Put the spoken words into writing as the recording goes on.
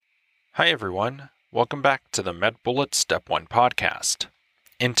Hi everyone, welcome back to the MedBullets Step 1 podcast.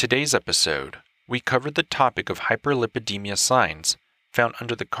 In today's episode, we covered the topic of hyperlipidemia signs found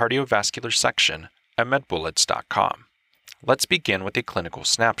under the cardiovascular section at medbullets.com. Let's begin with a clinical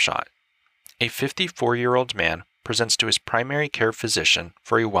snapshot. A 54-year-old man presents to his primary care physician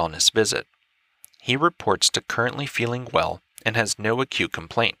for a wellness visit. He reports to currently feeling well and has no acute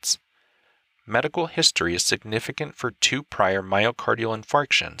complaints. Medical history is significant for 2 prior myocardial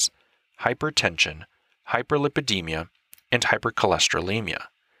infarctions, hypertension, hyperlipidemia, and hypercholesterolemia.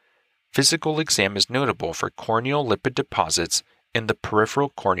 Physical exam is notable for corneal lipid deposits in the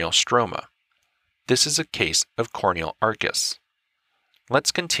peripheral corneal stroma. This is a case of corneal arcus.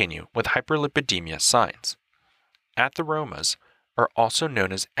 Let's continue with hyperlipidemia signs. Atheromas are also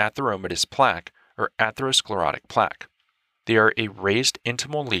known as atheromatous plaque or atherosclerotic plaque. They are a raised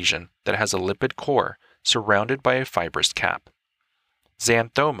intimal lesion that has a lipid core surrounded by a fibrous cap.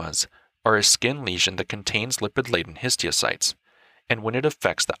 Xanthomas are a skin lesion that contains lipid-laden histiocytes, and when it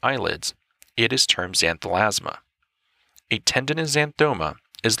affects the eyelids, it is termed xanthelasma. A tendinous xanthoma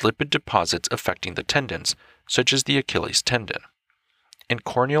is lipid deposits affecting the tendons, such as the Achilles tendon. And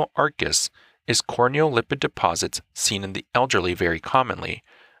corneal arcus is corneal lipid deposits seen in the elderly very commonly,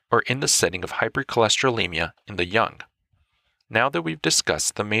 or in the setting of hypercholesterolemia in the young. Now that we've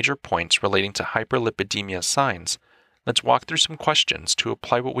discussed the major points relating to hyperlipidemia signs, let's walk through some questions to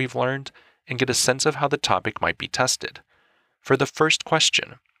apply what we've learned and get a sense of how the topic might be tested. For the first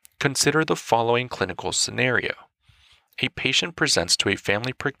question, consider the following clinical scenario. A patient presents to a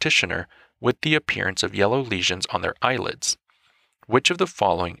family practitioner with the appearance of yellow lesions on their eyelids. Which of the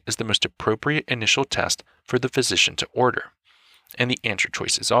following is the most appropriate initial test for the physician to order? And the answer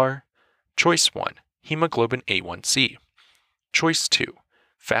choices are: Choice 1, hemoglobin A1C. Choice 2,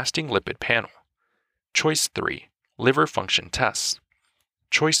 fasting lipid panel. Choice 3, liver function tests.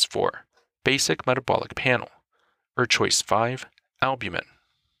 Choice 4, basic metabolic panel. Or choice 5, albumin.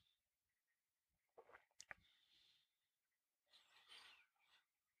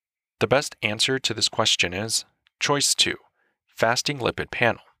 The best answer to this question is choice 2, fasting lipid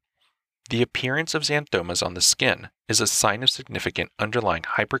panel. The appearance of xanthomas on the skin is a sign of significant underlying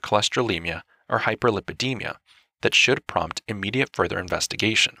hypercholesterolemia or hyperlipidemia that should prompt immediate further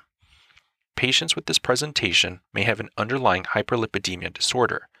investigation. Patients with this presentation may have an underlying hyperlipidemia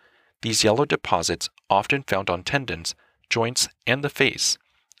disorder. These yellow deposits, often found on tendons, joints, and the face,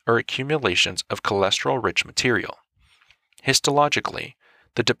 are accumulations of cholesterol-rich material. Histologically,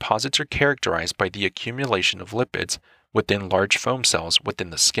 the deposits are characterized by the accumulation of lipids within large foam cells within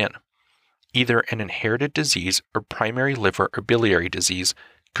the skin. Either an inherited disease or primary liver or biliary disease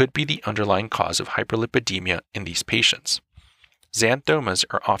could be the underlying cause of hyperlipidemia in these patients. Xanthomas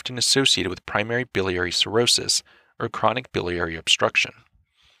are often associated with primary biliary cirrhosis or chronic biliary obstruction.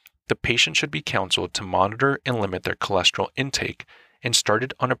 The patient should be counseled to monitor and limit their cholesterol intake and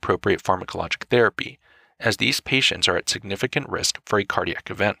started on appropriate pharmacologic therapy, as these patients are at significant risk for a cardiac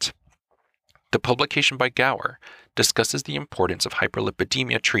event. The publication by Gower discusses the importance of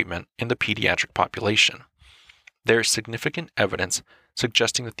hyperlipidemia treatment in the pediatric population. There is significant evidence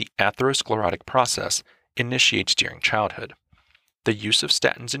suggesting that the atherosclerotic process initiates during childhood. The use of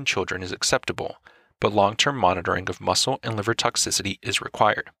statins in children is acceptable, but long-term monitoring of muscle and liver toxicity is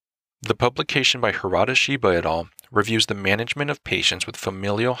required. The publication by Hirata Shiba et al. Reviews the management of patients with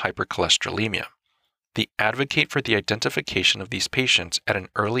familial hypercholesterolemia. They advocate for the identification of these patients at an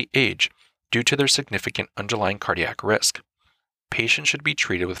early age due to their significant underlying cardiac risk. Patients should be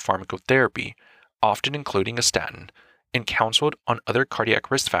treated with pharmacotherapy, often including a statin, and counseled on other cardiac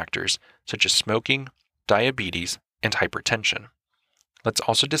risk factors such as smoking, diabetes, and hypertension. Let's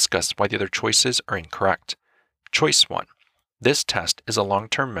also discuss why the other choices are incorrect. Choice 1. This test is a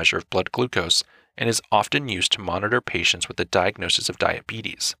long-term measure of blood glucose and is often used to monitor patients with a diagnosis of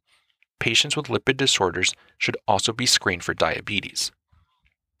diabetes. Patients with lipid disorders should also be screened for diabetes.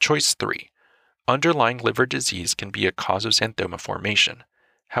 Choice 3. Underlying liver disease can be a cause of xanthoma formation.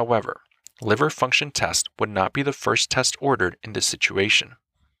 However, liver function test would not be the first test ordered in this situation.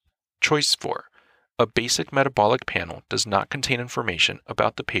 Choice 4. A basic metabolic panel does not contain information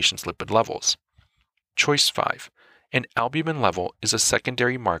about the patient's lipid levels. Choice 5. An albumin level is a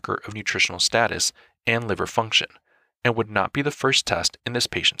secondary marker of nutritional status and liver function, and would not be the first test in this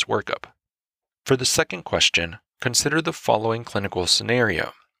patient's workup. For the second question, consider the following clinical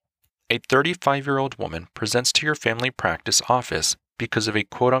scenario. A 35-year-old woman presents to your family practice office because of a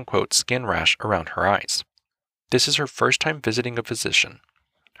quote-unquote skin rash around her eyes. This is her first time visiting a physician.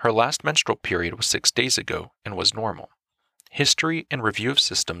 Her last menstrual period was 6 days ago and was normal. History and review of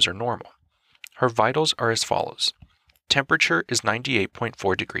systems are normal. Her vitals are as follows: Temperature is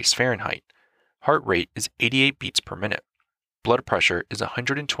 98.4 degrees Fahrenheit. Heart rate is 88 beats per minute. Blood pressure is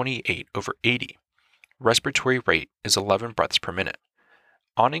 128/80. Respiratory rate is 11 breaths per minute.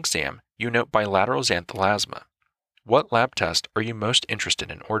 On exam, you note bilateral xanthelasma. What lab test are you most interested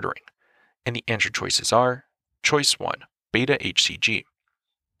in ordering? And the answer choices are Choice 1, beta HCG,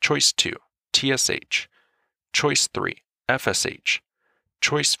 Choice 2, TSH, Choice 3, FSH,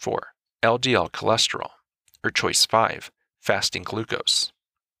 Choice 4, LDL cholesterol, or Choice 5, fasting glucose.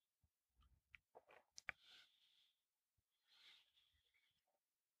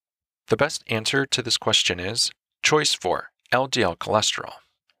 The best answer to this question is Choice 4, LDL cholesterol.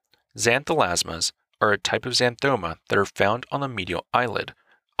 Xanthelasmas are a type of xanthoma that are found on the medial eyelid,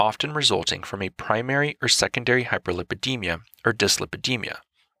 often resulting from a primary or secondary hyperlipidemia or dyslipidemia,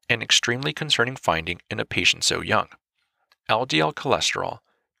 an extremely concerning finding in a patient so young. LDL cholesterol,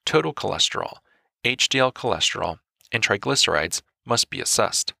 total cholesterol, HDL cholesterol, and triglycerides must be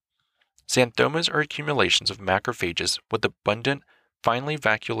assessed. Xanthomas are accumulations of macrophages with abundant, finely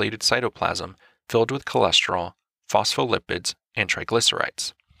vacuolated cytoplasm filled with cholesterol, phospholipids, and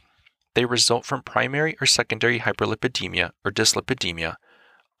triglycerides. They result from primary or secondary hyperlipidemia or dyslipidemia,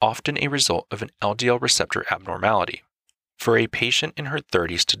 often a result of an LDL receptor abnormality. For a patient in her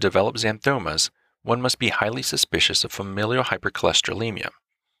 30s to develop xanthomas, one must be highly suspicious of familial hypercholesterolemia.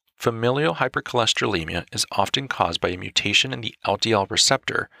 Familial hypercholesterolemia is often caused by a mutation in the LDL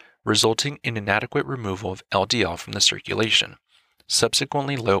receptor, resulting in inadequate removal of LDL from the circulation,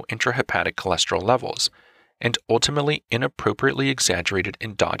 subsequently low intrahepatic cholesterol levels, and ultimately inappropriately exaggerated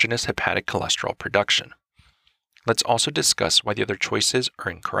endogenous hepatic cholesterol production. Let's also discuss why the other choices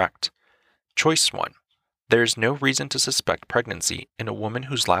are incorrect. Choice 1. There is no reason to suspect pregnancy in a woman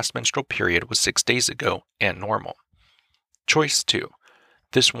whose last menstrual period was 6 days ago and normal. Choice 2.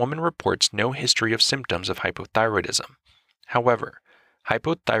 This woman reports no history of symptoms of hypothyroidism. However,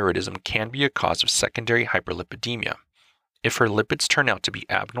 hypothyroidism can be a cause of secondary hyperlipidemia. If her lipids turn out to be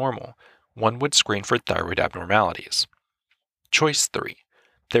abnormal, one would screen for thyroid abnormalities. Choice 3.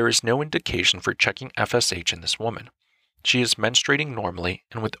 There is no indication for checking FSH in this woman. She is menstruating normally,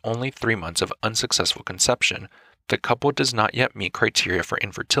 and with only 3 months of unsuccessful conception, the couple does not yet meet criteria for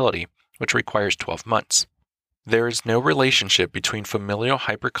infertility, which requires 12 months. There is no relationship between familial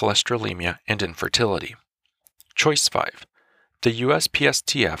hypercholesterolemia and infertility. Choice 5. The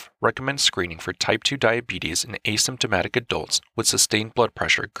USPSTF recommends screening for type 2 diabetes in asymptomatic adults with sustained blood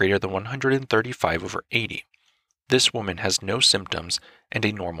pressure greater than 135/80. This woman has no symptoms and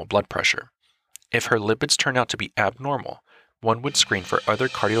a normal blood pressure. If her lipids turn out to be abnormal, one would screen for other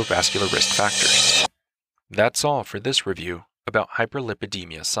cardiovascular risk factors. That's all for this review about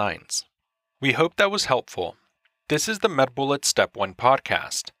hyperlipidemia signs. We hope that was helpful. This is the MedBullets Step 1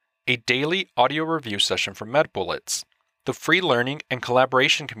 podcast, a daily audio review session from MedBullets, the free learning and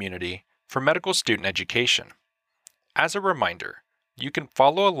collaboration community for medical student education. As a reminder, you can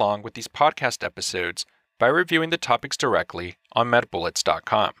follow along with these podcast episodes by reviewing the topics directly on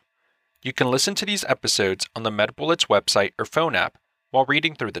medbullets.com. You can listen to these episodes on the MedBullets website or phone app while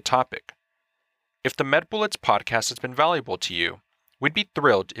reading through the topic. If the MedBullets podcast has been valuable to you, we'd be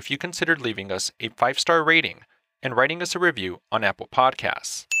thrilled if you considered leaving us a 5-star rating and writing us a review on Apple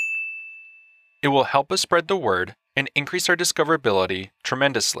Podcasts. It will help us spread the word and increase our discoverability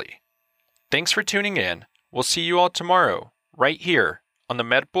tremendously. Thanks for tuning in. We'll see you all tomorrow, right here on the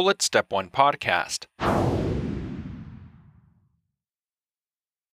MedBullets Step 1 podcast.